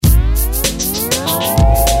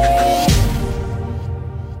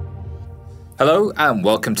Hello and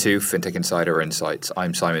welcome to FinTech Insider Insights.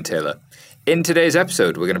 I'm Simon Taylor. In today's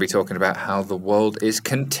episode, we're going to be talking about how the world is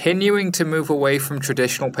continuing to move away from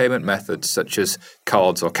traditional payment methods such as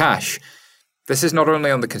cards or cash. This is not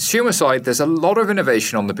only on the consumer side, there's a lot of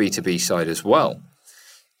innovation on the B2B side as well.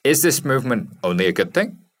 Is this movement only a good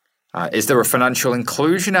thing? Is there a financial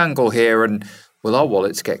inclusion angle here, and will our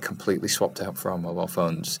wallets get completely swapped out for our mobile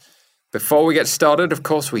phones? Before we get started, of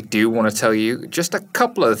course, we do want to tell you just a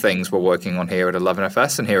couple of the things we're working on here at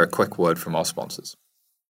 11FS, and hear a quick word from our sponsors.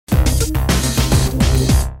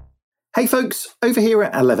 Hey folks, over here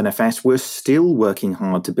at 11FS, we're still working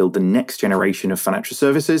hard to build the next generation of financial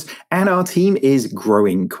services, and our team is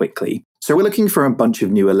growing quickly. So we're looking for a bunch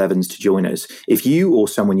of new 11s to join us. If you or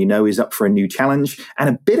someone you know is up for a new challenge and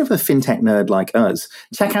a bit of a fintech nerd like us,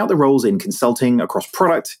 check out the roles in consulting across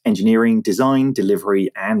product, engineering, design,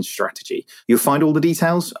 delivery, and strategy. You'll find all the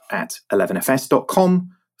details at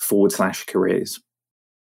 11fs.com/careers.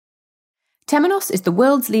 Temenos is the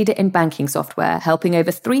world's leader in banking software, helping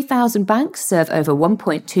over 3,000 banks serve over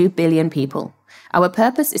 1.2 billion people. Our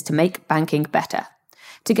purpose is to make banking better.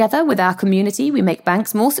 Together with our community, we make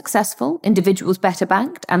banks more successful, individuals better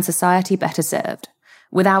banked, and society better served.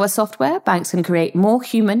 With our software, banks can create more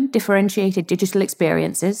human, differentiated digital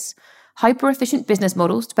experiences, hyper-efficient business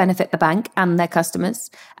models to benefit the bank and their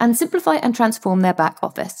customers, and simplify and transform their back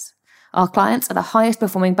office. Our clients are the highest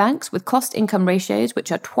performing banks with cost-income ratios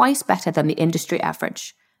which are twice better than the industry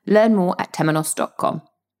average. Learn more at temenos.com.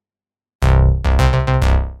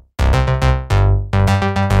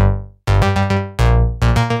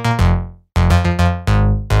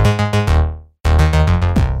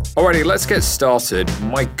 Alrighty, let's get started.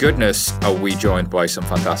 My goodness, are we joined by some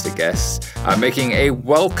fantastic guests. Making a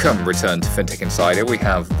welcome return to FinTech Insider, we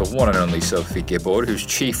have the one and only Sophie Gibbord, who's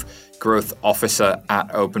Chief Growth Officer at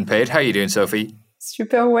OpenPayd. How are you doing, Sophie?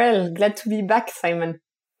 Super well. Glad to be back, Simon.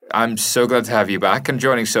 I'm so glad to have you back. And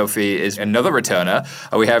joining Sophie is another returner.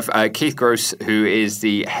 We have Keith Gross, who is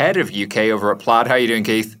the head of UK over at Plaid. How are you doing,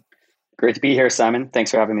 Keith? Great to be here, Simon.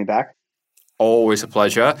 Thanks for having me back. Always a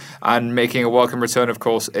pleasure. And making a welcome return, of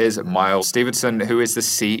course, is Miles Stevenson, who is the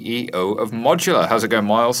CEO of Modular. How's it going,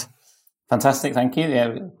 Miles? Fantastic, thank you.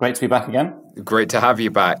 Yeah, great to be back again. Great to have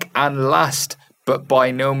you back. And last, but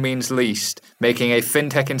by no means least, making a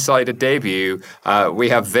FinTech Insider debut, we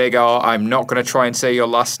have Vegard. I'm not going to try and say your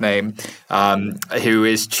last name, who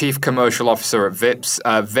is Chief Commercial Officer at Vipps.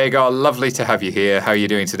 Vegard, lovely to have you here. How are you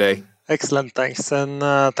doing today? Excellent, thanks. And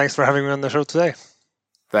thanks for having me on the show today.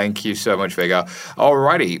 Thank you so much, Vegard.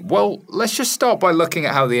 Alrighty, well, let's just start by looking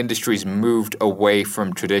at how the industry's moved away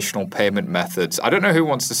from traditional payment methods. I don't know who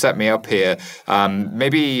wants to set me up here.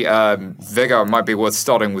 Maybe Vegard, might be worth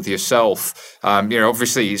starting with yourself.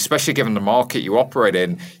 Obviously, especially given the market you operate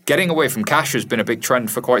in, getting away from cash has been a big trend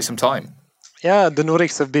for quite some time. Yeah, the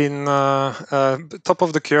Nordics have been top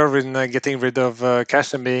of the curve in getting rid of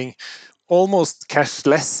cash and being almost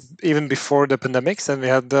cashless even before the pandemics, and we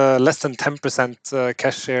had less than 10%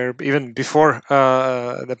 cash share even before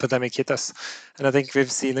the pandemic hit us. And I think we've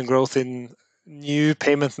seen a growth in new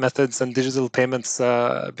payment methods, and digital payments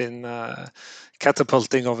been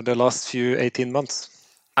catapulting over the last 18 months.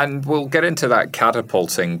 And we'll get into that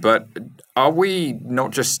catapulting, but are we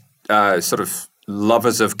not just sort of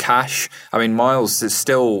lovers of cash? I mean, Miles,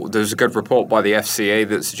 there's a good report by the FCA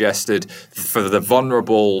that suggested for the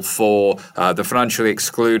vulnerable, for the financially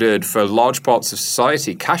excluded, for large parts of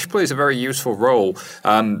society, cash plays a very useful role.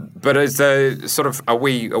 But is there are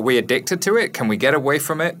we addicted to it? Can we get away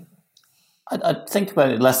from it? I think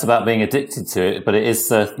about it less about being addicted to it, but it is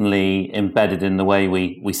certainly embedded in the way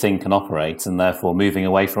we think and operate, and therefore moving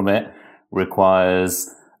away from it requires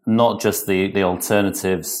not just the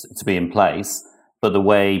alternatives to be in place, but the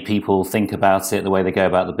way people think about it, the way they go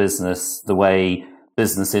about the business, the way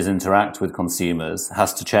businesses interact with consumers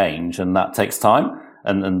has to change, and that takes time.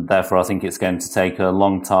 And therefore, I think it's going to take a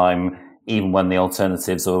long time, even when the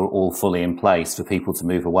alternatives are all fully in place, for people to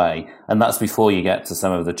move away. And that's before you get to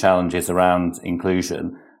some of the challenges around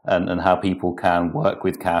inclusion and how people can work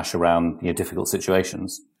with cash around difficult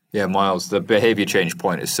situations. Yeah, Miles, the behavior change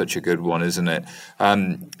point is such a good one, isn't it?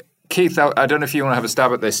 Keith, I don't know if you want to have a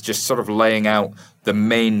stab at this, just sort of laying out the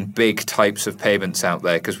main big types of payments out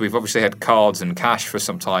there, because we've obviously had cards and cash for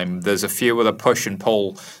some time. There's a few other push and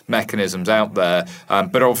pull mechanisms out there,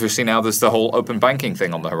 but obviously now there's the whole open banking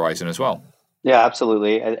thing on the horizon as well. Yeah,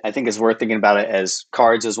 absolutely. I think it's worth thinking about it as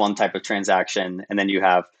cards as one type of transaction, and then you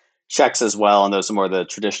have checks as well, and those are more the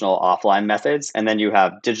traditional offline methods. And then you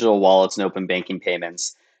have digital wallets and open banking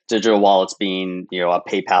payments. Digital wallets being, a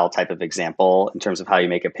PayPal type of example in terms of how you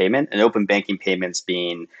make a payment, and open banking payments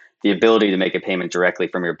being the ability to make a payment directly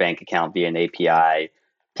from your bank account via an API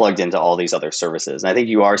plugged into all these other services. And I think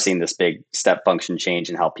you are seeing this big step function change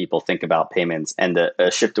in how people think about payments, and a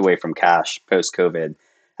shift away from cash post-COVID,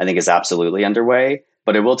 I think, is absolutely underway.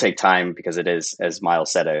 But it will take time because it is, as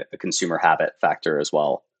Miles said, a consumer habit factor as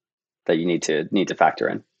well that you need to factor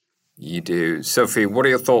in. You do. Sophie, what are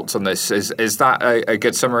your thoughts on this? Is that a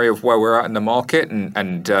good summary of where we're at in the market?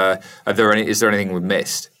 And is there anything we've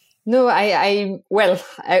missed? No, I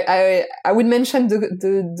would mention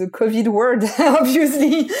the COVID word,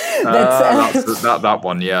 obviously. That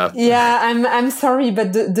one, yeah. Yeah, I'm sorry,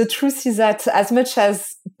 but the truth is that as much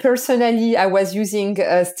as personally I was using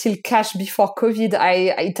still cash before COVID,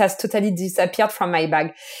 it has totally disappeared from my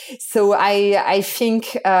bag. So I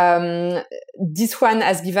think this one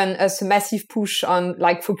has given us a massive push on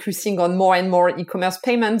like focusing on more and more e-commerce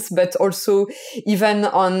payments, but also even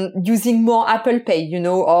on using more Apple Pay,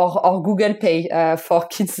 or Google Pay for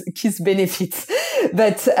kids benefits.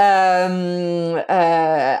 But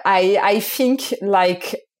I think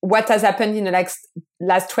like what has happened in the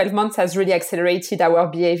last 12 months has really accelerated our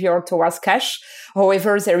behavior towards cash.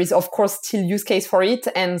 However, there is of course still use case for it,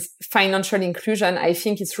 and financial inclusion. I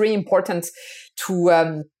think it's really important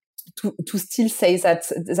to still say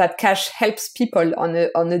that cash helps people on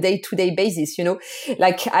a day-to-day basis,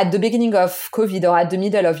 like at the beginning of COVID or at the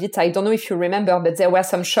middle of it, I don't know if you remember, but there were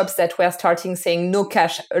some shops that were starting saying no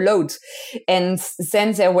cash allowed. And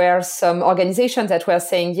then there were some organizations that were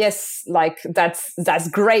saying, yes, like that's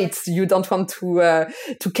great. You don't want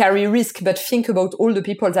to carry risk, but think about all the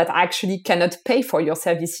people that actually cannot pay for your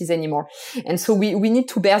services anymore. And so we need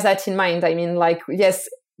to bear that in mind. I mean, like, yes,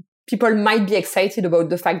 people might be excited about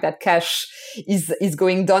the fact that cash is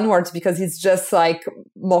going downwards because it's just like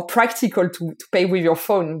more practical to pay with your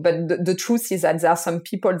phone. But the truth is that there are some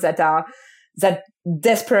people that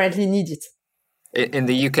desperately need it. In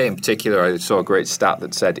the UK in particular, I saw a great stat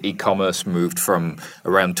that said e-commerce moved from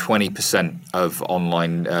around 20% of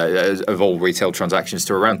online of all retail transactions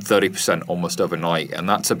to around 30% almost overnight, and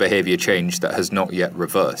that's a behavior change that has not yet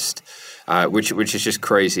reversed. Which is just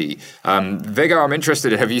crazy. Viggo, I'm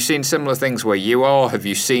interested. Have you seen similar things where you are? Have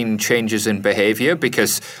you seen changes in behavior?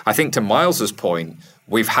 Because I think to Miles's point,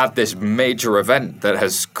 we've had this major event that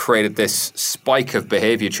has created this spike of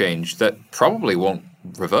behavior change that probably won't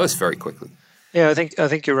reverse very quickly. Yeah, I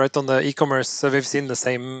think you're right on the e-commerce. So we've seen the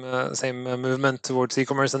same movement towards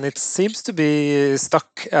e-commerce, and it seems to be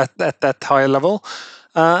stuck at that high level.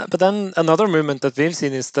 But then another movement that we've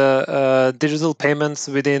seen is the digital payments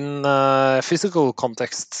within physical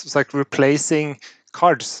contexts. It's like replacing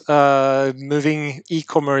cards, moving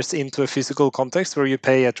e-commerce into a physical context where you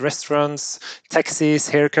pay at restaurants, taxis,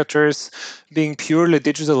 haircutters, being purely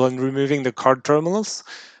digital and removing the card terminals.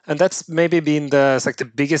 And that's maybe been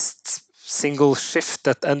the biggest single shift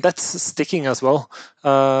and that's sticking as well.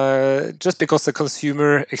 Just because the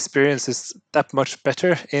consumer experience is that much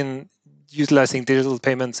better in utilizing digital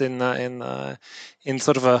payments in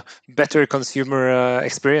sort of a better consumer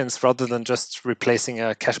experience rather than just replacing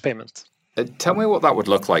a cash payment. Tell me what that would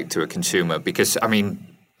look like to a consumer, because I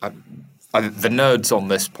mean, the nerds on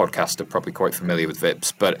this podcast are probably quite familiar with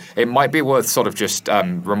Vipps, but it might be worth sort of just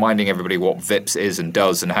reminding everybody what Vipps is and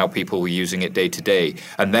does and how people were using it day to day,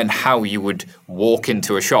 and then how you would walk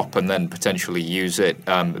into a shop and then potentially use it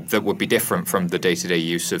that would be different from the day-to-day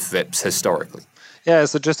use of Vipps historically. Yeah,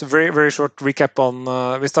 so just a very, very short recap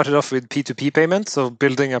on, we started off with P2P payments, so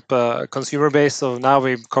building up a consumer base. So now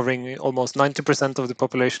we're covering almost 90% of the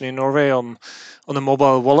population in Norway on a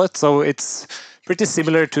mobile wallet. So it's pretty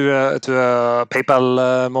similar to a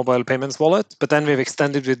PayPal mobile payments wallet, but then we've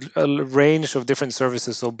extended with a range of different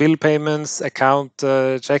services. So bill payments, account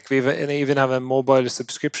check, we even have a mobile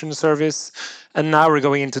subscription service. And now we're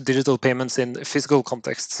going into digital payments in physical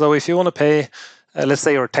context. So if you want to pay let's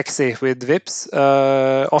say your taxi with Vipps,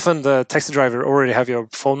 often the taxi driver already have your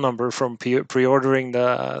phone number from pre-ordering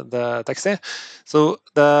the taxi. So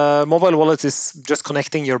the mobile wallet is just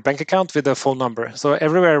connecting your bank account with the phone number. So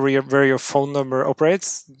everywhere where your phone number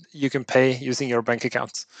operates, you can pay using your bank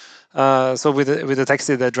account. So with the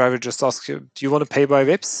taxi, the driver just asks you, do you want to pay by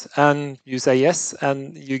Vipps? And you say yes,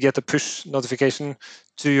 and you get a push notification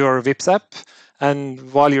to your Vipps app.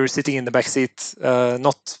 And while you're sitting in the back seat,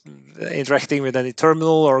 not interacting with any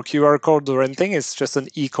terminal or QR code or anything, it's just an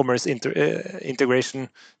e-commerce integration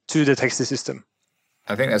to the taxi system.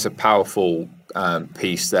 I think that's a powerful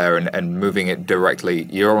piece there and moving it directly,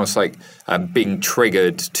 you're almost like being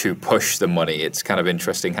triggered to push the money. It's kind of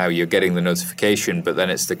interesting how you're getting the notification, but then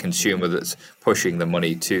it's the consumer that's pushing the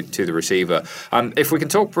money to the receiver. If we can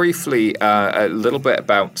talk briefly a little bit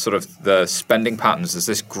about sort of the spending patterns, there's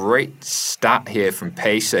this great stat here from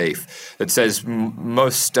PaySafe that says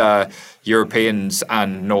most Europeans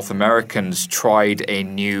and North Americans tried a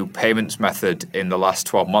new payments method in the last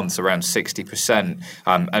 12 months, around 60%.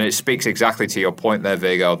 And it speaks exactly to your point there,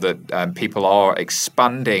 Vegard, that people are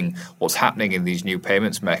expanding what's happening in these new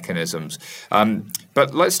payments mechanisms.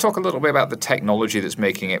 But let's talk a little bit about the technology that's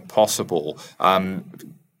making it possible.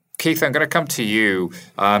 Keith, I'm going to come to you.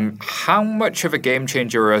 How much of a game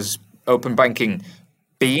changer has open banking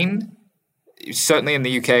been, certainly in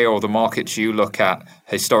the UK or the markets you look at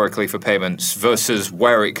historically for payments, versus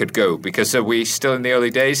where it could go? Because are we still in the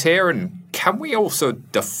early days here? And can we also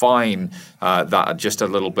define that just a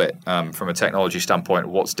little bit from a technology standpoint?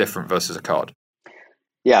 What's different versus a card?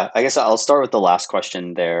 Yeah, I guess I'll start with the last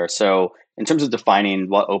question there. So in terms of defining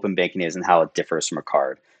what open banking is and how it differs from a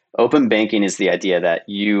card, open banking is the idea that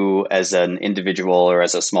you as an individual or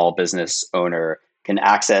as a small business owner can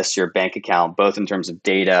access your bank account, both in terms of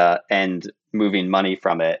data and moving money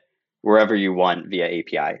from it wherever you want via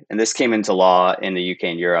API. And this came into law in the UK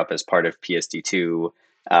and Europe as part of PSD2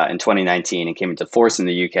 in 2019 and came into force in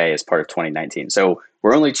the UK as part of 2019. So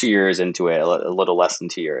we're only 2 years into it, a little less than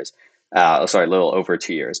 2 years. A little over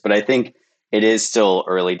 2 years. But I think it is still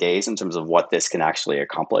early days in terms of what this can actually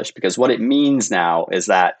accomplish, because what it means now is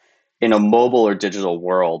that in a mobile or digital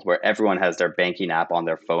world where everyone has their banking app on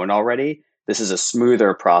their phone already, this is a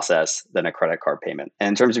smoother process than a credit card payment. And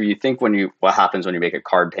in terms of what happens when you make a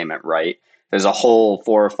card payment, right? There's a whole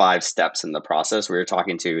 4 or 5 steps in the process where you're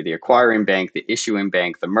talking to the acquiring bank, the issuing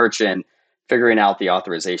bank, the merchant, figuring out the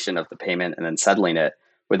authorization of the payment and then settling it.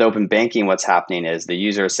 With open banking, what's happening is the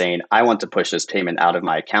user is saying, I want to push this payment out of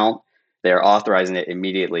my account. They're authorizing it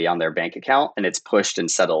immediately on their bank account, and it's pushed and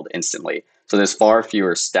settled instantly. So there's far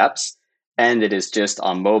fewer steps, and it is just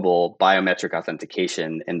on mobile biometric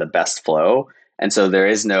authentication in the best flow. And so there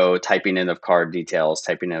is no typing in of card details,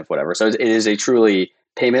 typing in of whatever. So it is a truly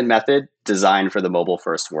payment method designed for the mobile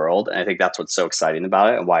first world. And I think that's what's so exciting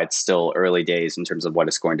about it and why it's still early days in terms of what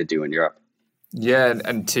it's going to do in Europe. Yeah,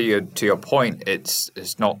 and to your point, it's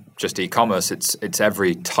not just e-commerce; it's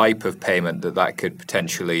every type of payment that could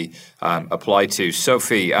potentially apply to.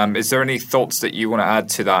 Sophie, is there any thoughts that you want to add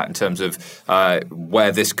to that in terms of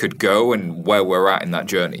where this could go and where we're at in that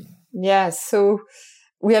journey? Yeah, so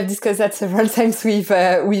we have discussed that several times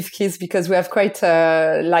with Keith, because we have quite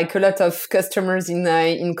a lot of customers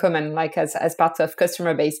in common, like as part of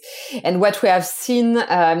customer base. And what we have seen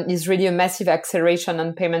is really a massive acceleration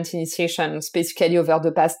on payment initiation, specifically over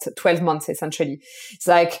the past 12 months, essentially. It's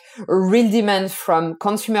like a real demand from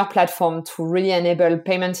consumer platform to really enable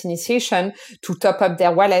payment initiation, to top up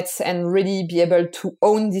their wallets and really be able to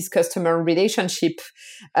own this customer relationship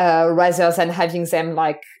rather than having them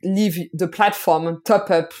like leave the platform, top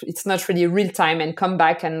up. It's not really real time and come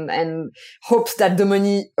back and hopes that the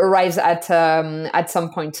money arrives at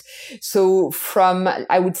some point. So from,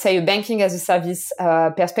 I would say, a banking as a service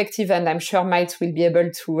perspective, and I'm sure Mike will be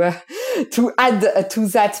able to add to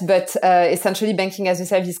that, but essentially banking as a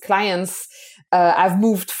service clients I've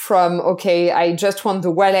moved from, okay, I just want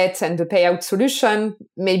the wallet and the payout solution,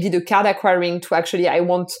 maybe the card acquiring, to actually I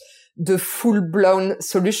want the full-blown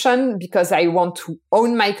solution, because I want to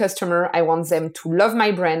own my customer. I want them to love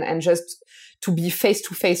my brand and just to be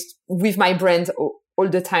face-to-face with my brand all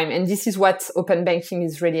the time. And this is what open banking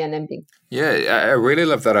is really enabling. Yeah, I really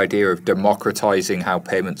love that idea of democratizing how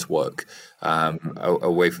payments work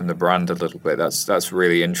away from the brand a little bit. That's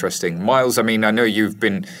really interesting. Miles, I mean, I know you've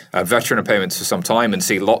been a veteran of payments for some time and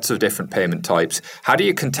see lots of different payment types. How do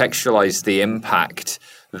you contextualize the impact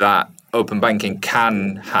that open banking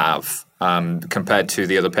can have compared to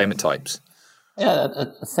the other payment types? Yeah,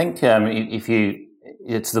 I think if you,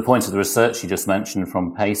 to the point of the research you just mentioned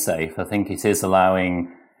from PaySafe, I think it is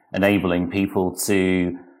enabling people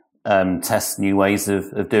to test new ways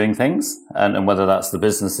of doing things, and whether that's the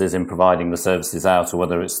businesses in providing the services out, or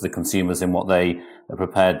whether it's the consumers in what they are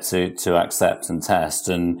prepared to accept and test.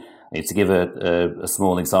 And to give a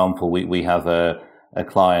small example, we have a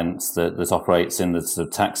client that operates in the sort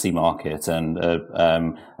of taxi market, and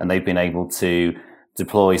they've been able to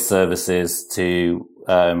deploy services to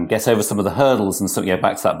get over some of the hurdles, and so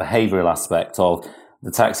back to that behavioural aspect of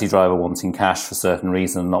the taxi driver wanting cash for certain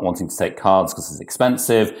reason and not wanting to take cards because it's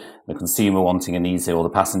expensive, the consumer wanting an easy, or the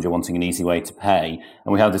passenger wanting an easy way to pay.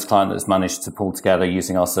 And we have this client that's managed to pull together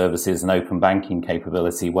using our services an open banking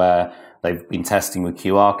capability where they've been testing with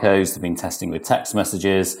QR codes, they've been testing with text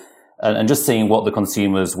messages, and just seeing what the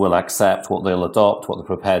consumers will accept, what they'll adopt, what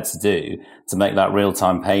they're prepared to do to make that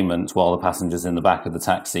real-time payment while the passenger's in the back of the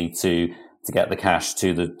taxi to get the cash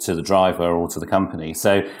to the driver or to the company.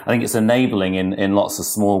 So I think it's enabling in lots of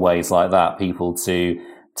small ways like that people to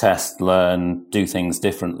test, learn, do things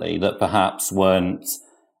differently that perhaps weren't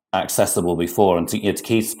accessible before. And to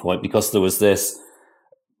Keith's point, because there was this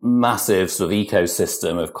massive sort of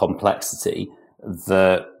ecosystem of complexity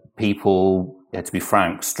that people, to be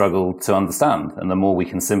frank, struggle to understand. And the more we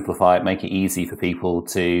can simplify it, make it easy for people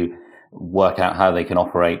to work out how they can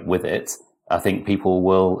operate with it, I think people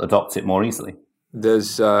will adopt it more easily.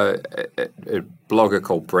 There's a blogger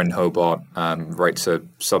called Bryn Hobart, writes a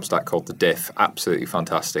Substack called The Diff. Absolutely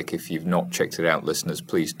fantastic. If you've not checked it out, listeners,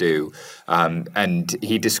 please do. And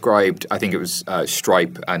he described, I think it was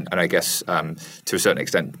Stripe and I guess to a certain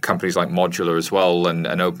extent companies like Modular as well and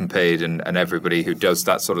OpenPaid and everybody who does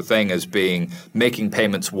that sort of thing as being making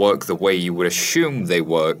payments work the way you would assume they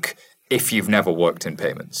work if you've never worked in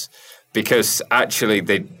payments. Because actually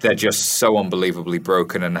they're just so unbelievably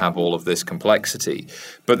broken and have all of this complexity.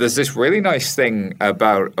 But there's this really nice thing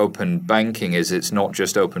about open banking is it's not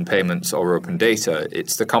just open payments or open data,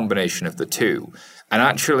 it's the combination of the two. And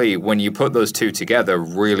actually, when you put those two together,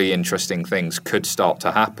 really interesting things could start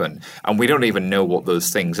to happen. And we don't even know what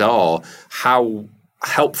those things are. How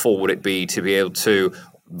helpful would it be to be able to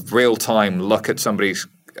real-time look at somebody's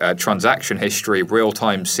transaction history,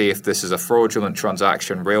 real-time see if this is a fraudulent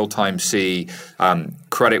transaction, real-time see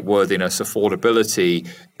creditworthiness, affordability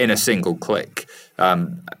in a single click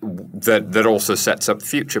that also sets up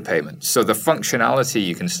future payments. So the functionality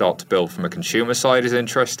you can start to build from a consumer side is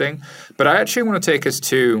interesting. But I actually want to take us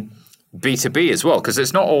to B2B as well, because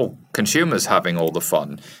it's not all consumers having all the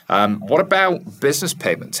fun. What about business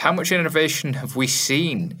payments? How much innovation have we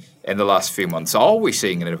seen in the last few months? Are we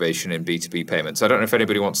seeing an innovation in B2B payments? I don't know if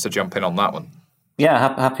anybody wants to jump in on that one. Yeah,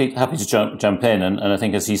 happy to jump in. And I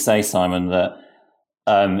think, as you say, Simon, that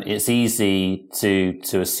it's easy to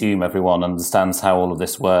assume everyone understands how all of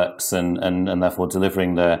this works and therefore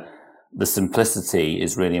delivering the simplicity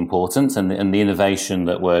is really important. And the innovation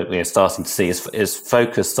that we're starting to see is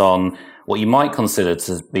focused on what you might consider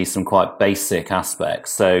to be some quite basic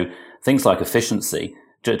aspects. So things like efficiency,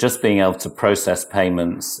 just being able to process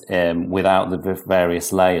payments without the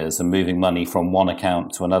various layers and moving money from one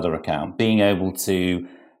account to another account, being able to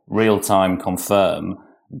real-time confirm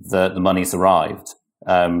that the money's arrived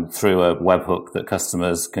through a webhook that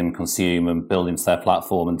customers can consume and build into their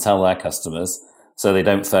platform and tell their customers, so they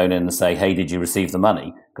don't phone in and say, hey, did you receive the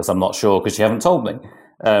money? Because I'm not sure because you haven't told me.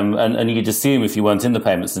 And you'd assume if you weren't in the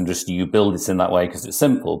payments industry, you build it in that way because it's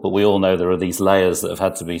simple. But we all know there are these layers that have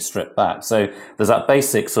had to be stripped back. So there's that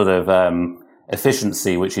basic sort of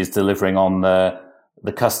efficiency, which is delivering on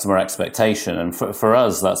the customer expectation. And for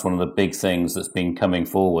us, that's one of the big things that's been coming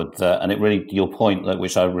forward. And it really, your point,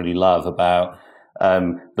 which I really love about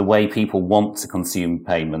the way people want to consume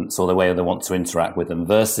payments or the way they want to interact with them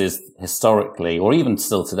versus historically, or even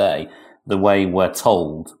still today, the way we're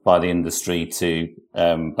told by the industry to,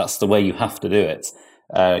 that's the way you have to do it.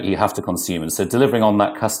 You have to consume it. So delivering on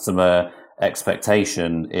that customer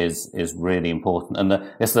expectation is really important. And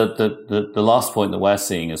the last point that we're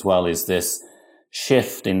seeing as well is this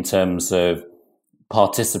shift in terms of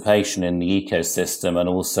participation in the ecosystem and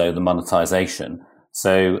also the monetization.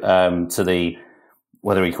 So,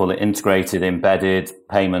 whether we call it integrated, embedded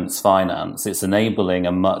payments finance, it's enabling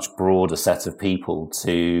a much broader set of people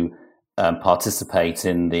to participate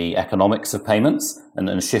in the economics of payments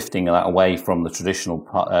and shifting that away from the traditional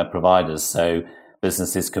providers. So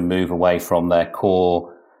businesses can move away from their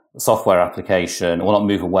core software application, or not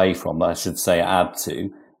move away from, but I should say add to,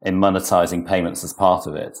 in monetizing payments as part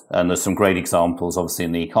of it. And there's some great examples, obviously,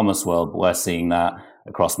 in the e-commerce world, but we're seeing that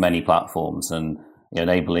across many platforms and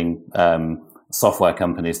enabling software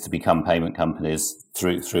companies to become payment companies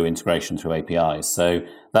through integration through APIs. So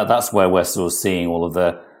that's where we're sort of seeing all of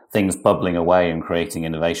the things bubbling away and creating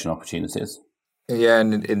innovation opportunities. Yeah,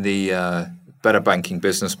 and in the Better Banking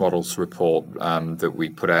Business Models report that we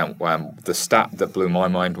put out, the stat that blew my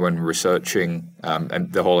mind when researching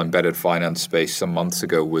and the whole embedded finance space some months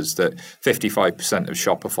ago was that 55% of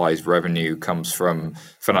Shopify's revenue comes from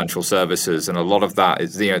financial services, and a lot of that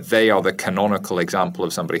is, they are the canonical example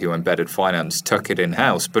of somebody who embedded finance, took it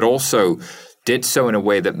in-house, but also did so in a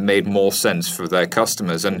way that made more sense for their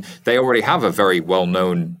customers. And they already have a very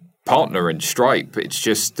well-known partner in Stripe. It's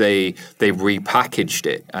just they repackaged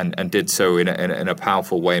it and did so in a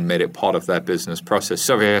powerful way and made it part of their business process.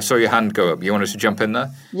 Sorry, I saw your hand go up. You wanted to jump in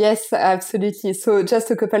there? Yes, absolutely. So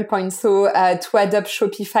just a couple points. So to adopt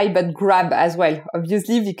Shopify, but Grab as well,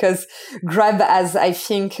 obviously, because Grab, as I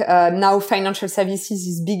think now financial services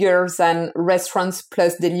is bigger than restaurants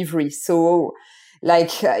plus delivery. So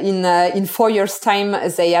like in 4 years' time,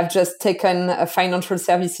 they have just taken financial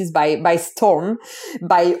services by storm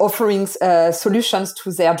by offering solutions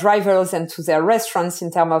to their drivers and to their restaurants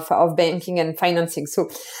in terms of banking and financing.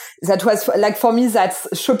 So that was like, for me, that's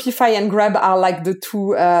Shopify and Grab are like the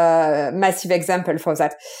two massive examples for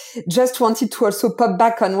that. Just wanted to also pop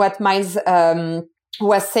back on what Miles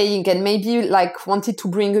was saying, and maybe like wanted to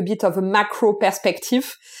bring a bit of a macro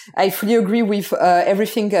perspective. I fully agree with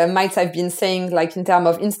everything Miles have been saying, like in terms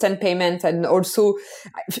of instant payment and also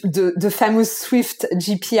the famous Swift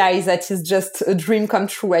GPI that is just a dream come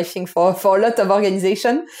true, I think, for a lot of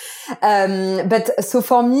organizations. But so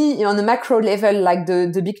for me, on a macro level, like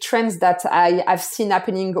the big trends that I have seen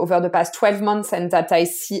happening over the past 12 months and that I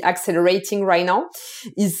see accelerating right now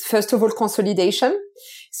is, first of all, consolidation.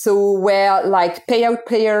 So where like payout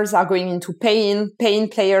players are going into pay-in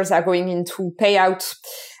players are going into payout,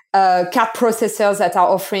 card processors that are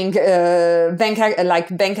offering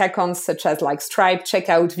bank accounts such as like Stripe,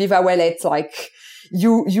 Checkout, Viva Wallet, like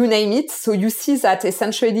you name it. So you see that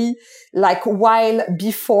essentially, like while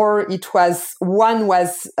before it was one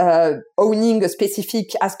was owning a specific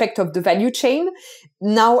aspect of the value chain,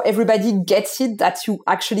 now everybody gets it that you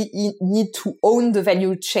actually need to own the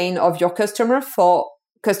value chain of your customer for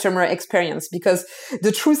customer experience. Because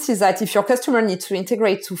the truth is that if your customer needs to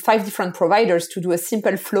integrate to 5 different providers to do a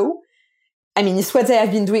simple flow, I mean, it's what they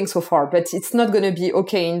have been doing so far, but it's not going to be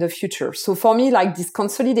okay in the future. So for me, like this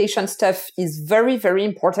consolidation stuff is very, very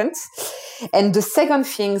important. And the second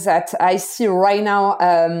thing that I see right now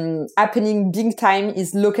happening big time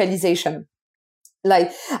is localization.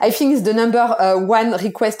 Like, I think it's the number one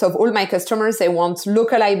request of all my customers. They want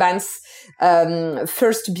local IBANs.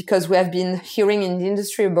 First, because we have been hearing in the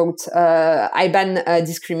industry about IBAN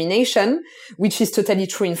discrimination, which is totally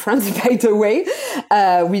true in France, by the way,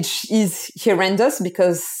 which is horrendous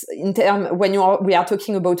because when we are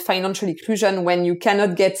talking about financial inclusion, when you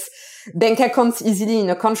cannot get bank accounts easily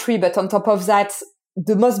in a country, but on top of that,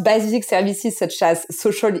 the most basic services such as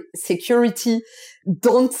social security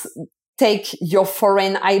don't take your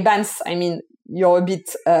foreign IBANs, I mean, you're a bit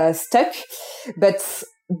stuck. But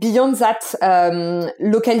beyond that,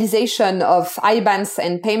 localization of IBANs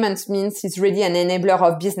and payments means it's really an enabler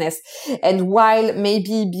of business. And while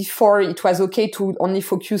maybe before it was okay to only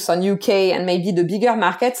focus on UK and maybe the bigger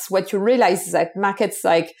markets, what you realize is that markets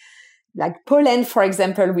like Poland, for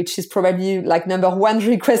example, which is probably like number one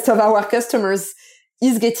request of our customers,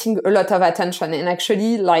 is getting a lot of attention. And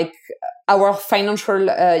actually, like, our financial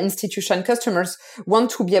institution customers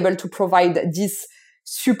want to be able to provide this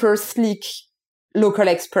super sleek local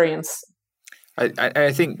experience.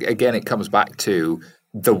 I think, again, it comes back to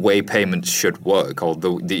the way payments should work, or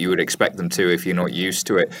that you would expect them to if you're not used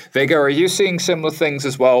to it. Vega, are you seeing similar things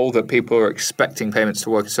as well, that people are expecting payments to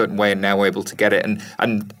work a certain way and now able to get it?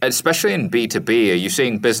 And especially in B2B, are you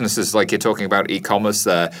seeing businesses like you're talking about e-commerce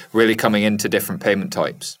there really coming into different payment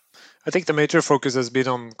types? I think the major focus has been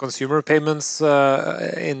on consumer payments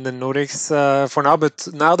in the Nordics for now. But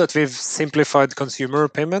now that we've simplified consumer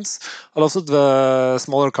payments, a lot of the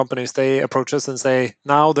smaller companies, they approach us and say,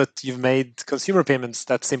 now that you've made consumer payments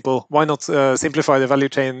that simple, why not simplify the value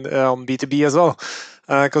chain on B2B as well?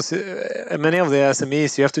 Because many of the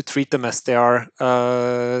SMEs, you have to treat them as they are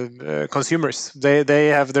consumers. They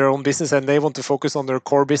have their own business and they want to focus on their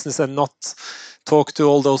core business and not talk to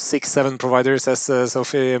all those 6-7 providers, as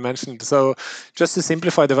Sophie mentioned. So just to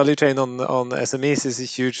simplify the value chain on SMEs is a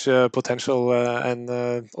huge potential,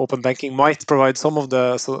 and open banking might provide some of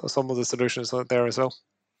the solutions there as well.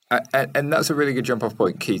 And that's a really good jump off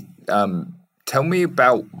point, Keith. Tell me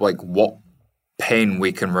about like what pain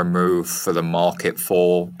we can remove for the market,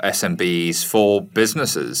 for SMBs, for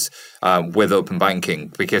businesses with open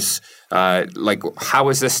banking, because like how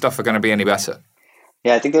is this stuff going to be any better?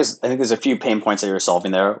 Yeah, I think there's a few pain points that you're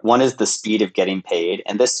solving there. One is the speed of getting paid,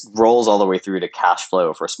 and this rolls all the way through to cash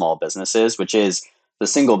flow for small businesses, which is the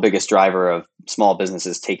single biggest driver of small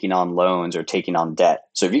businesses taking on loans or taking on debt.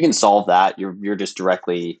 So if you can solve that, you're just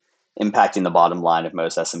directly impacting the bottom line of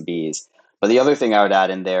most SMBs. But the other thing I would add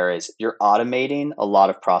in there is you're automating a lot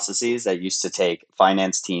of processes that used to take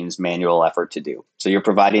finance teams manual effort to do. So you're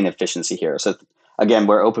providing efficiency here. So again,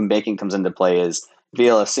 where open banking comes into play is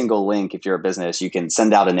via a single link. If you're a business, you can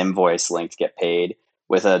send out an invoice link to get paid,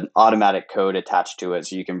 with an automatic code attached to it,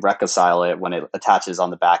 so you can reconcile it when it attaches on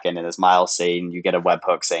the back end. And as Miles saying, you get a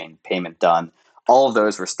webhook saying payment done. All of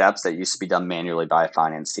those were steps that used to be done manually by a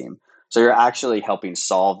finance team. So you're actually helping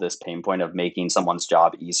solve this pain point of making someone's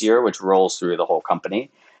job easier, which rolls through the whole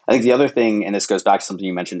company. I think the other thing, and this goes back to something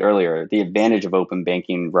you mentioned earlier, the advantage of open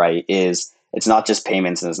banking, right, is it's not just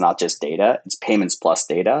payments and it's not just data, it's payments plus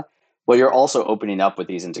data. What you're also opening up with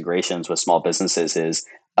these integrations with small businesses is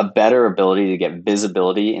a better ability to get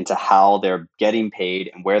visibility into how they're getting paid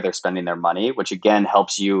and where they're spending their money, which again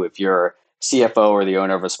helps you if you're CFO or the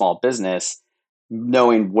owner of a small business,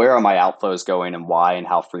 knowing where are my outflows going and why and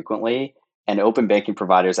how frequently. And open banking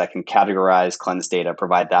providers that can categorize, cleanse data,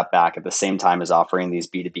 provide that back at the same time as offering these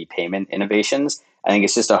B2B payment innovations. I think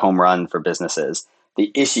it's just a home run for businesses. The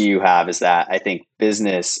issue you have is that I think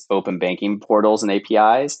business open banking portals and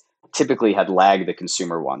APIs typically had lagged the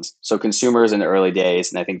consumer ones. So consumers in the early days,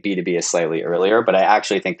 and I think B2B is slightly earlier, but I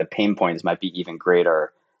actually think the pain points might be even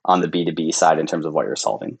greater on the B2B side in terms of what you're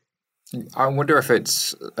solving. I wonder if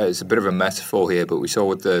it's a bit of a metaphor here, but we saw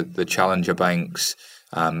with the challenger banks,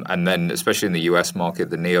 and then especially in the US market,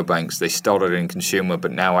 the neobanks, they started in consumer,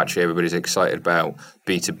 but now actually everybody's excited about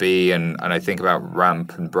B2B. And I think about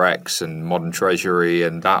Ramp and Brex and Modern Treasury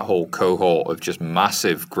and that whole cohort of just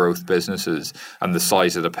massive growth businesses, and the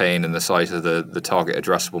size of the pain and the size of the target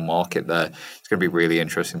addressable market there. It's going to be really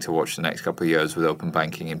interesting to watch the next couple of years with open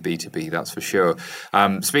banking and B2B, that's for sure.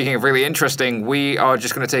 Speaking of really interesting, we are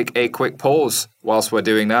just going to take a quick pause whilst we're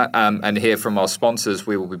doing that and hear from our sponsors.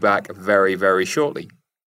 We will be back very, very shortly.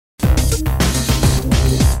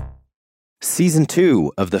 Season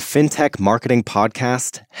 2 of the FinTech Marketing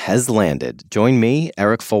Podcast has landed. Join me,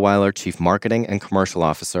 Eric Fulweiler, Chief Marketing and Commercial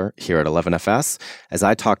Officer here at 11FS, as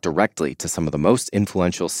I talk directly to some of the most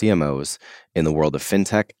influential CMOs in the world of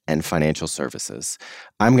FinTech and financial services.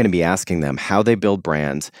 I'm going to be asking them how they build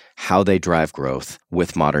brands, how they drive growth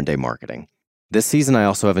with modern-day marketing. This season, I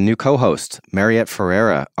also have a new co-host, Mariette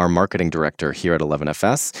Ferreira, our marketing director here at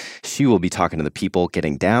 11FS. She will be talking to the people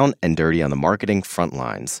getting down and dirty on the marketing front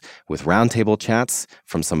lines with roundtable chats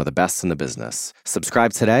from some of the best in the business.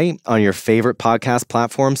 Subscribe today on your favorite podcast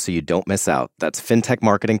platform so you don't miss out. That's FinTech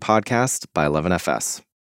Marketing Podcast by 11FS.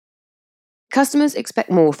 Customers expect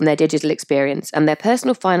more from their digital experience, and their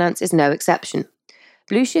personal finance is no exception.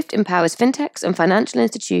 Blueshift empowers fintechs and financial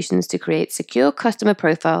institutions to create secure customer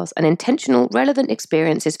profiles and intentional, relevant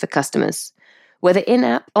experiences for customers. Whether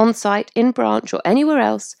in-app, on-site, in-branch, or anywhere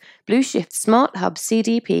else, Blueshift's Smart Hub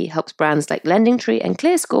CDP helps brands like LendingTree and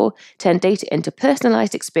ClearScore turn data into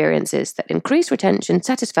personalized experiences that increase retention,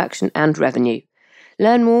 satisfaction, and revenue.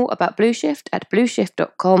 Learn more about Blueshift at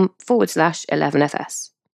blueshift.com/11FS.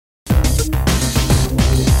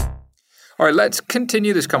 All right, let's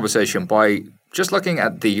continue this conversation by just looking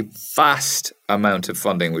at the vast amount of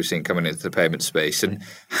funding we've seen coming into the payment space and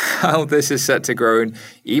how this is set to grow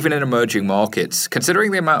even in emerging markets.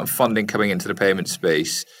 Considering the amount of funding coming into the payment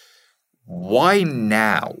space, why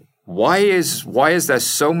now? Why is there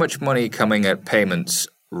so much money coming at payments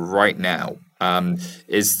right now?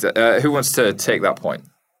 Who wants to take that point?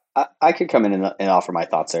 I could come in and offer my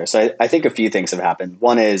thoughts there. So I think a few things have happened.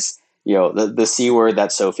 One is, the C word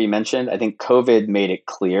that Sophie mentioned. I think COVID made it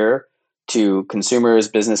clear to consumers,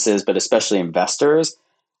 businesses, but especially investors,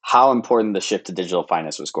 how important the shift to digital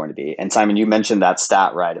finance was going to be. And Simon, you mentioned that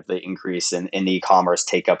stat, right, of the increase in e-commerce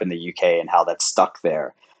take up in the UK and how that's stuck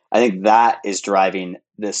there. I think that is driving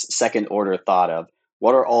this second order thought of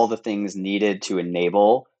what are all the things needed to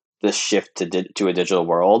enable this shift to a digital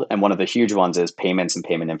world. And one of the huge ones is payments and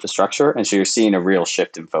payment infrastructure. And so you're seeing a real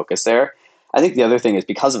shift in focus there. I think the other thing is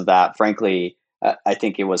because of that, frankly, I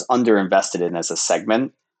think it was underinvested in as a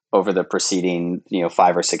segment over the preceding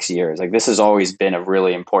 5 or 6 years. Like, this has always been a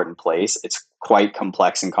really important place. It's quite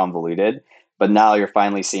complex and convoluted, but now you're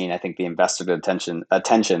finally seeing, I think, the investor attention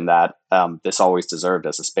that this always deserved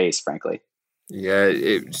as a space, frankly. Yeah,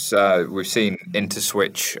 it's we've seen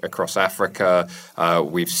InterSwitch across Africa.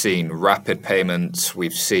 We've seen rapid payments.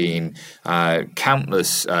 We've seen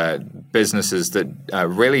countless businesses that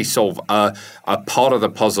really solve a part of the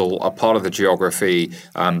puzzle, a part of the geography,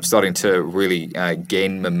 starting to really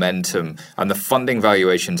gain momentum. And the funding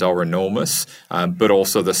valuations are enormous, but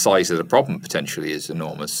also the size of the problem potentially is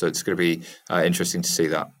enormous. So it's going to be interesting to see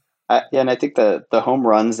that. And I think the home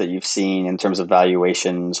runs that you've seen in terms of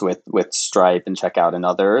valuations with Stripe and Checkout and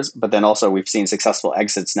others, but then also we've seen successful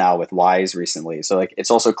exits now with Wise recently. So it's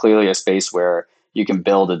also clearly a space where you can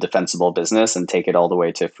build a defensible business and take it all the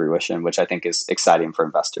way to fruition, which I think is exciting for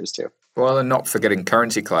investors too. Well, and not forgetting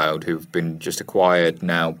Currency Cloud, who've been just acquired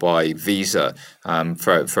now by Visa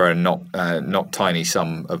for a not tiny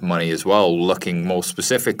sum of money as well, looking more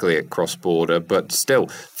specifically at cross-border. But still,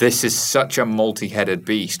 this is such a multi-headed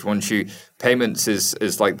beast. Payments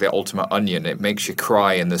is like the ultimate onion. It makes you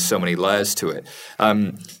cry, and there's so many layers to it.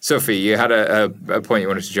 Sophie, you had a point you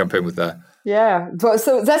wanted to jump in with there. Yeah,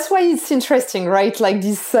 so that's why it's interesting, right? Like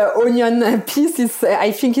this onion piece is,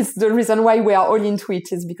 I think it's the reason why we are all into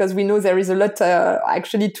it, is because we know there is a lot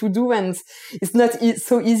actually to do, and it's not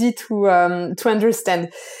so easy to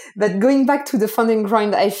understand. But going back to the funding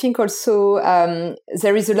grind, I think also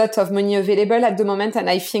there is a lot of money available at the moment, and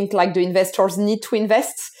I think like the investors need to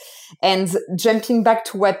invest. And jumping back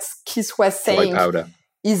to what Keith was saying,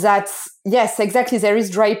 is that, yes, exactly, there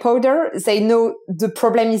is dry powder. They know the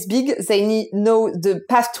problem is big. They know the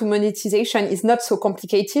path to monetization is not so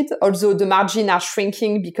complicated, although the margins are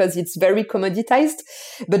shrinking because it's very commoditized.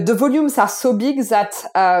 But the volumes are so big that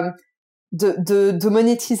the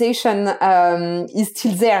monetization is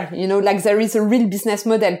still there. Like there is a real business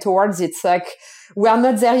model towards it. Like we are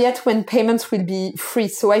not there yet when payments will be free.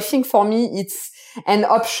 So I think for me, it's an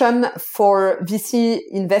option for VC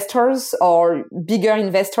investors or bigger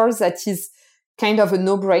investors that is kind of a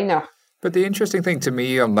no-brainer. But the interesting thing to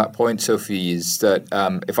me on that point, Sophie, is that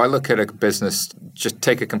if I look at a business, just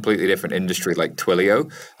take a completely different industry like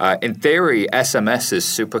Twilio, in theory, SMS is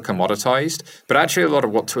super commoditized, but actually a lot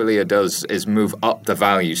of what Twilio does is move up the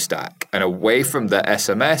value stack and away from the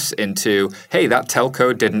SMS into, hey, that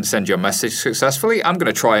telco didn't send your message successfully, I'm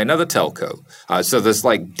going to try another telco. So there's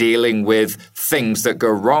like dealing with things that go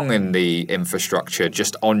wrong in the infrastructure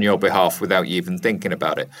just on your behalf without you even thinking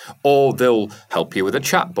about it. Or they'll help you with a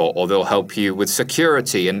chatbot, or they'll help you with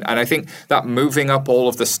security. And I think that moving up all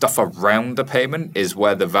of the stuff around the payment is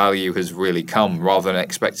where the value has really come, rather than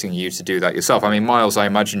expecting you to do that yourself. I mean, Miles, I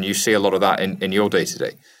imagine you see a lot of that in your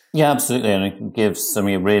day-to-day. Yeah, absolutely. And it gives some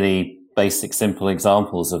really basic, simple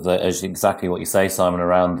examples of exactly what you say, Simon,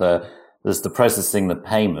 around there's the processing the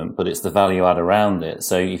payment, but it's the value add around it.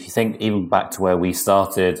 So if you think even back to where we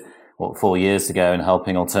started, 4 years ago, in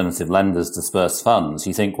helping alternative lenders disperse funds,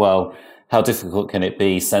 you think, well, how difficult can it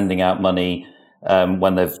be sending out money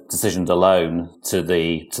when they've decisioned a loan to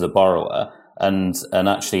the borrower? And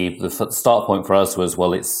actually, the start point for us was,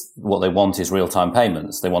 well, it's what they want is real-time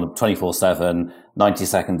payments. They want a 24/7,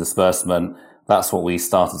 90-second disbursement. That's what we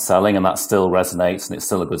started selling, and that still resonates, and it's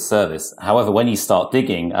still a good service. However, when you start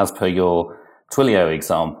digging, as per your Twilio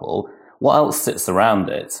example, what else sits around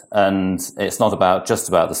it? And it's not just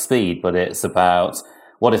about the speed, but it's about,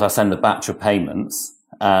 what if I send a batch of payments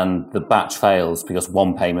and the batch fails because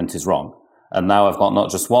one payment is wrong? And now I've got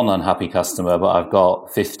not just one unhappy customer, but I've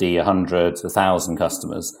got 50, 100, 1,000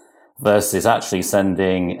 customers, versus actually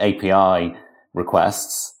sending API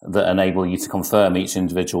requests that enable you to confirm each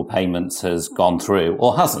individual payment has gone through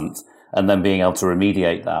or hasn't, and then being able to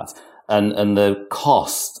remediate that. And the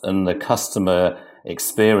cost and the customer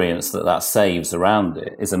experience that saves around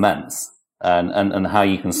it is immense. And how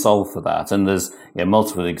you can solve for that. And there's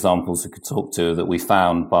multiple examples we could talk to that we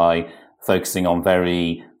found by focusing on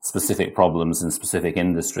very specific problems in specific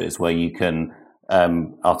industries where you can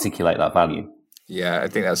articulate that value. Yeah, I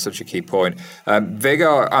think that's such a key point.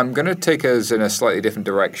 Vegard, I'm going to take us in a slightly different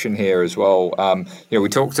direction here as well. We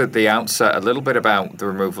talked at the outset a little bit about the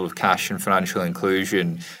removal of cash and financial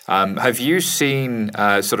inclusion. Have you seen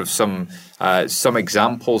sort of some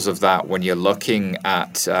examples of that when you're looking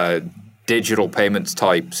at digital payments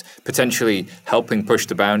types, potentially helping push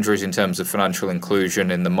the boundaries in terms of financial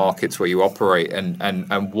inclusion in the markets where you operate,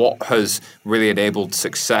 and what has really enabled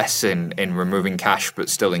success in removing cash but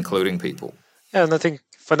still including people? Yeah, and I think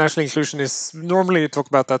financial inclusion is, normally you talk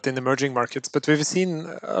about that in emerging markets, but we've seen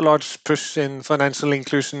a large push in financial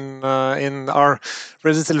inclusion in our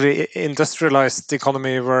relatively industrialized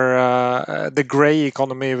economy, where the gray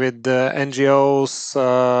economy with NGOs,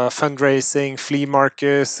 fundraising, flea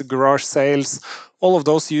markets, garage sales, all of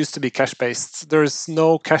those used to be cash-based. There is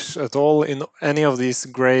no cash at all in any of these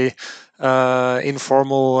gray,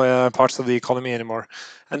 informal parts of the economy anymore.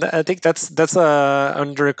 And I think that's a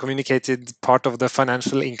under-communicated part of the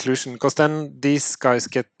financial inclusion, because then these guys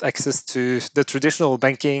get access to the traditional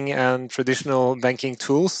banking and traditional banking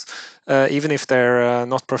tools, even if they're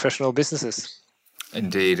not professional businesses.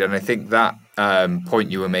 Indeed. And I think that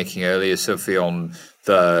point you were making earlier, Sophie, on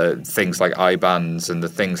the things like IBANs and the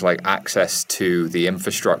things like access to the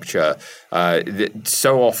infrastructure,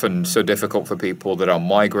 so often so difficult for people that are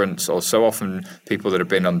migrants, or so often people that have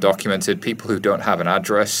been undocumented, people who don't have an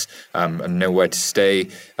address and nowhere to stay.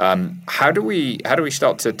 How do we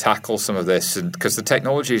start to tackle some of this? Because the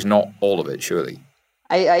technology is not all of it, surely.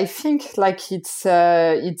 I think like it's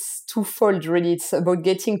twofold really. It's about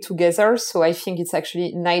getting together. So I think it's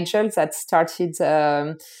actually Nigel that started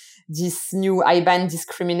this new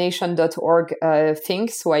IBANdiscrimination.org thing.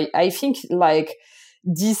 So I think like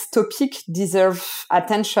this topic deserves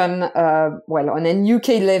attention, on a UK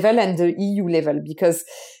level and the EU level, because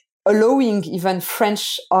allowing even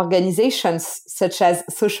French organizations such as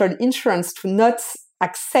Social Insurance to not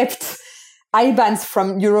accept IBANs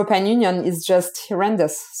from European Union is just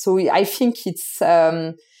horrendous. So I think it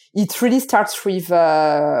really starts with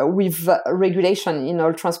regulation in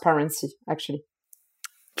all transparency, actually.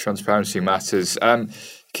 Transparency matters.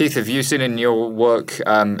 Keith, have you seen in your work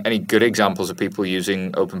any good examples of people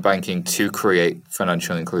using open banking to create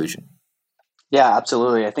financial inclusion? Yeah,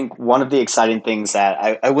 absolutely. I think one of the exciting things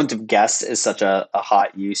that I wouldn't have guessed is such a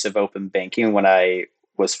hot use of open banking when I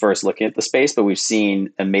was first looking at the space, but we've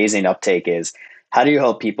seen amazing uptake is how do you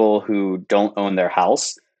help people who don't own their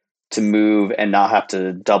house to move and not have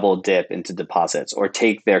to double dip into deposits or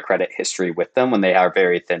take their credit history with them when they have a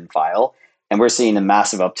very thin file. And we're seeing a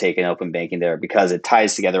massive uptake in open banking there because it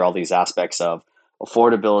ties together all these aspects of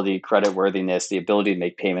affordability, creditworthiness, the ability to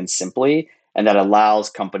make payments simply, and that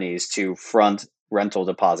allows companies to front rental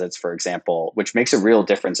deposits, for example, which makes a real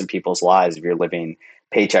difference in people's lives if you're living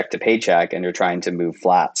paycheck to paycheck and you're trying to move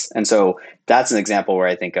flats. And so that's an example where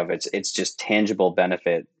I think of it's just tangible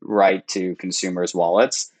benefit right to consumers'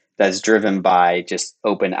 wallets that's driven by just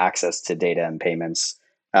open access to data and payments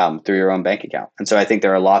through your own bank account. And so I think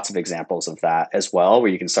there are lots of examples of that as well,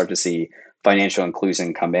 where you can start to see financial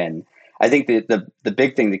inclusion come in. I think the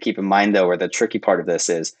big thing to keep in mind, though, or the tricky part of this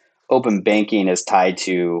is open banking is tied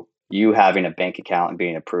to you having a bank account and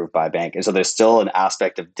being approved by a bank. And so there's still an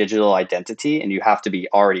aspect of digital identity, and you have to be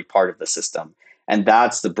already part of the system. And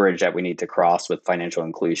that's the bridge that we need to cross with financial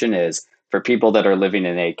inclusion is for people that are living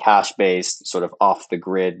in a cash-based, sort of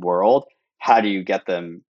off-the-grid world, how do you get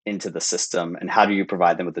them into the system and how do you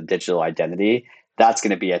provide them with a digital identity? That's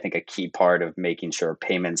going to be, I think, a key part of making sure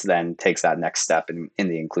payments then takes that next step in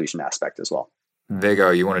the inclusion aspect as well.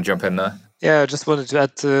 Viggo, you want to jump in there? Yeah, I just wanted to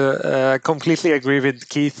add to completely agree with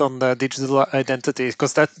Keith on the digital identity,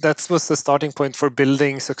 because that was the starting point for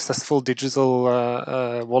building successful digital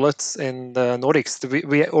wallets in the Nordics.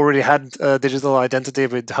 We already had digital identity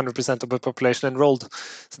with 100% of the population enrolled.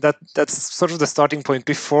 So that's sort of the starting point.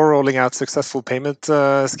 Before rolling out successful payment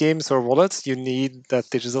schemes or wallets, you need that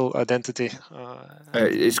digital identity.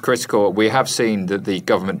 It's critical. We have seen that the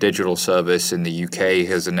government digital service in the UK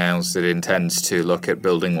has announced that it intends to look at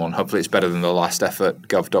building one. Hopefully it's better than the last effort,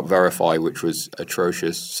 gov.verify, which was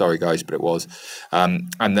atrocious. Sorry, guys, but it was.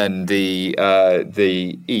 And then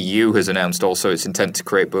the EU has announced also its intent to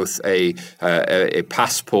create both a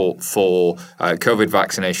passport for COVID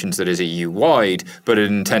vaccinations that is EU-wide, but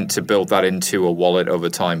an intent to build that into a wallet over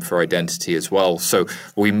time for identity as well. So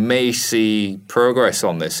we may see progress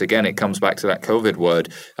on this. Again, it comes back to that COVID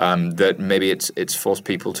word, that maybe it's forced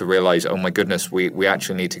people to realize, oh my goodness, we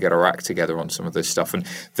actually need to get our act together on some of this stuff. And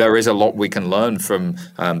there is a lot we can learn from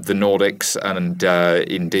the Nordics and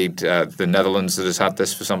indeed the Netherlands that has had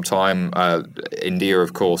this for some time. India,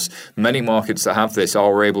 of course. Many markets that have this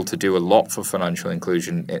are able to do a lot for financial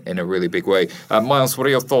inclusion in a really big way. Miles, what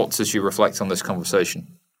are your thoughts as you reflect on this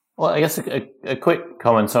conversation? Well, I guess a quick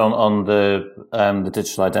comment on the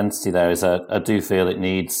digital identity there is I do feel it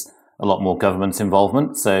needs a lot more government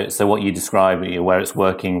involvement. So what you describe, where it's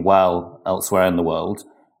working well elsewhere in the world,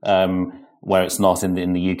 where it's not in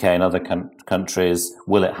the UK and other countries,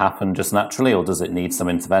 will it happen just naturally, or does it need some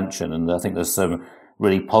intervention? And I think there's some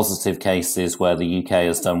really positive cases where the UK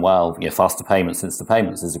has done well. Faster payments, instant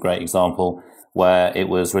payments is a great example, where it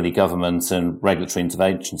was really government and regulatory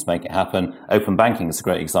intervention to make it happen. Open banking is a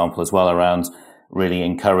great example as well, around really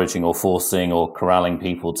encouraging or forcing or corralling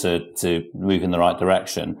people to move in the right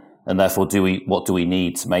direction. And therefore, what do we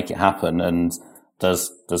need to make it happen? And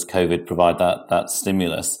does COVID provide that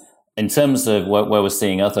stimulus? In terms of where we're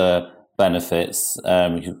seeing other benefits,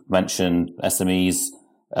 you mentioned SMEs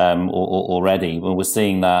already. Well, we're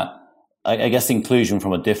seeing that, I guess, inclusion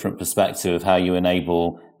from a different perspective of how you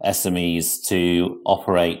enable SMEs to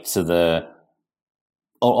operate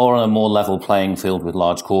or on a more level playing field with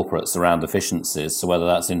large corporates around efficiencies. So whether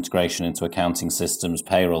that's integration into accounting systems,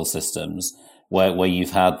 payroll systems, where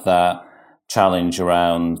you've had that challenge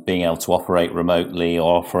around being able to operate remotely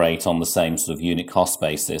or operate on the same sort of unit cost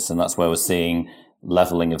basis. And that's where we're seeing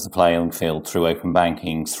leveling of the playing field through open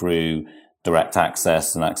banking, through direct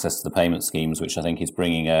access and access to the payment schemes, which I think is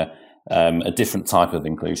bringing a different type of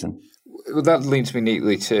inclusion. Well, that leads me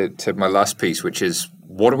neatly to my last piece, which is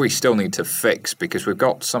what do we still need to fix? Because we've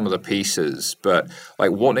got some of the pieces, but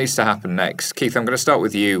like what needs to happen next? Keith, I'm going to start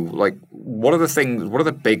with you. Like, what are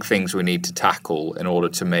the big things we need to tackle in order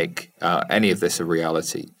to make any of this a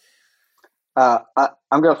reality? I'm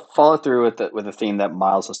going to follow through with the theme that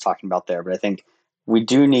Miles was talking about there, but I think we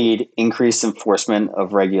do need increased enforcement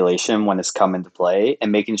of regulation when it's come into play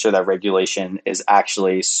and making sure that regulation is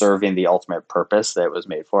actually serving the ultimate purpose that it was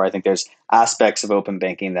made for. I think there's aspects of open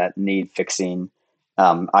banking that need fixing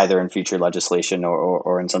either in future legislation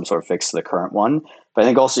or in some sort of fix to the current one. But I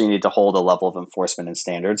think also you need to hold a level of enforcement and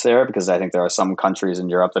standards there, because I think there are some countries in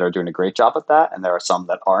Europe that are doing a great job at that, and there are some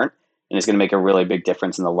that aren't. And it's going to make a really big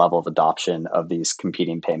difference in the level of adoption of these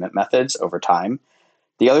competing payment methods over time.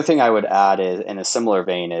 The other thing I would add is, in a similar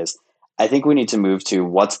vein, is I think we need to move to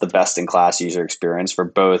what's the best in class user experience for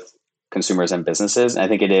both consumers and businesses. And I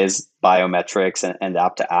think it is biometrics and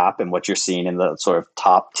app to app and what you're seeing in the sort of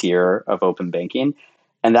top tier of open banking.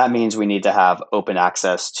 And that means we need to have open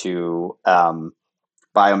access to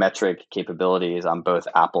biometric capabilities on both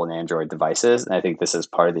Apple and Android devices. And I think this is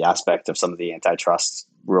part of the aspect of some of the antitrust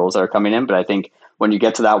rules that are coming in. But I think when you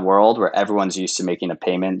get to that world where everyone's used to making a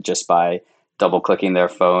payment just by double-clicking their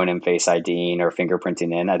phone and Face IDing or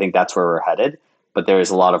fingerprinting in, I think that's where we're headed. But there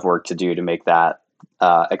is a lot of work to do to make that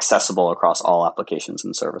accessible across all applications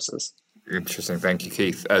and services. Interesting. Thank you,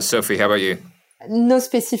 Keith. Sophie, how about you? No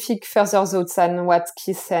specific further thoughts than what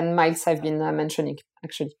Keith and Miles have been mentioning,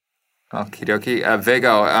 actually. Okie dokie.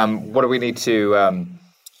 Vega, what do we need to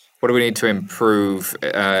improve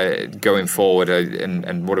going forward,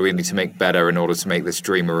 and what do we need to make better in order to make this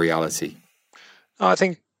dream a reality? I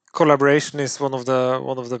think collaboration is one of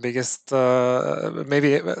the biggest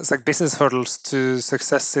maybe it's like business hurdles to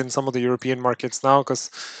success in some of the European markets now, because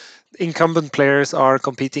incumbent players are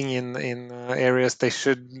competing in areas they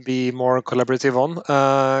should be more collaborative on,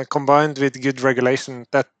 combined with good regulation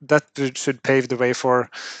that should pave the way for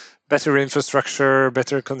better infrastructure,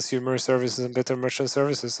 better consumer services, and better merchant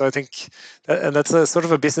services. So I think that's a sort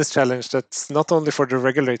of a business challenge that's not only for the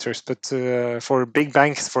regulators, but for big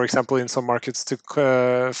banks, for example, in some markets,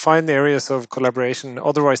 to find areas of collaboration.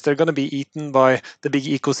 Otherwise, they're going to be eaten by the big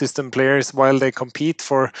ecosystem players while they compete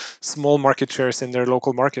for small market shares in their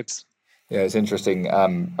local markets. Yeah, it's interesting. I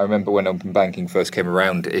remember when open banking first came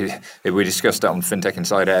around, we discussed that on FinTech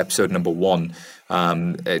Insider episode number 1,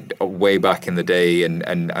 way back in the day,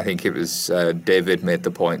 and I think it was David made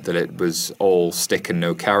the point that it was all stick and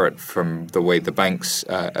no carrot from the way the banks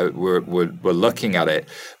were looking at it,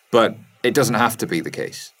 but it doesn't have to be the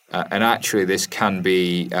case. And actually, this can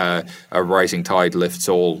be a rising tide lifts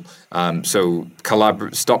all. So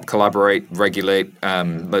stop, collaborate, regulate.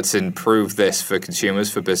 Let's improve this for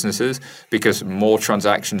consumers, for businesses, because more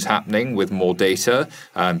transactions happening with more data,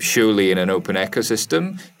 surely in an open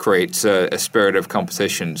ecosystem, creates a spirit of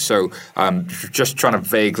competition. So just trying to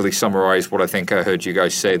vaguely summarize what I think I heard you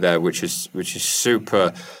guys say there, which is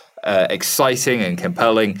super exciting and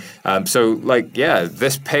compelling.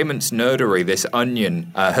 This payments nerdery, this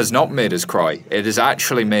onion, has not made us cry. It has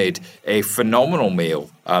actually made a phenomenal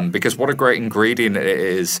meal, because what a great ingredient it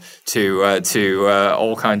is to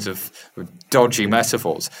all kinds of dodgy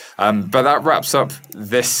metaphors. But that wraps up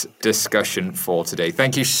this discussion for today.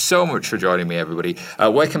 Thank you so much for joining me, everybody.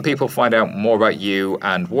 Where can people find out more about you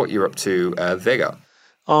and what you're up to, Vega?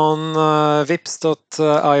 On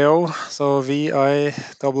vips.io, so VIPPS.io.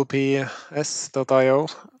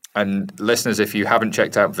 And listeners, if you haven't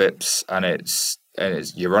checked out Vips and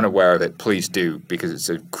you're unaware of it, please do, because it's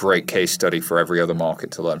a great case study for every other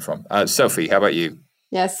market to learn from. Sophie, how about you?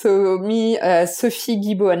 Yeah, so me, Sophie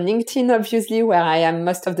Guibaud on LinkedIn, obviously, where I am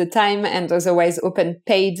most of the time, and otherwise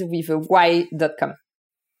OpenPaid with a y.com.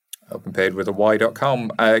 OpenPaid with a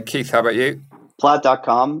y.com. Keith, how about you?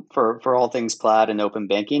 Plaid.com for all things Plaid and open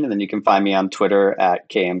banking. And then you can find me on Twitter at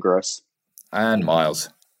KMGross. And Miles.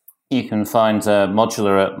 You can find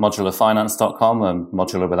Modular at modularfinance.com, and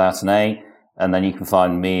Modular without an A. And then you can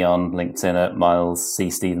find me on LinkedIn at Miles C.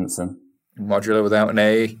 Stevenson. modular without an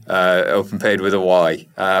A, OpenPaid with a Y.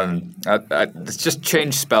 Let's just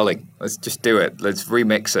change spelling. Let's just do it. Let's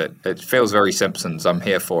remix it. It feels very Simpsons. I'm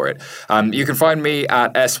here for it. You can find me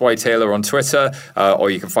at SYTaylor on Twitter, or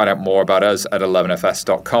you can find out more about us at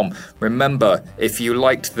 11fs.com. Remember, if you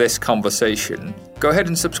liked this conversation, go ahead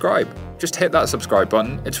and subscribe. Just hit that subscribe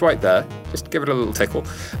button. It's right there. Just give it a little tickle.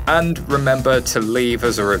 And remember to leave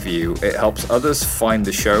us a review. It helps others find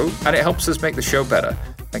the show, and it helps us make the show better.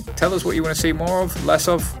 Tell us what you want to see more of, less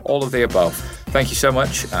of, all of the above. Thank you so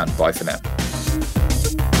much, and bye for now.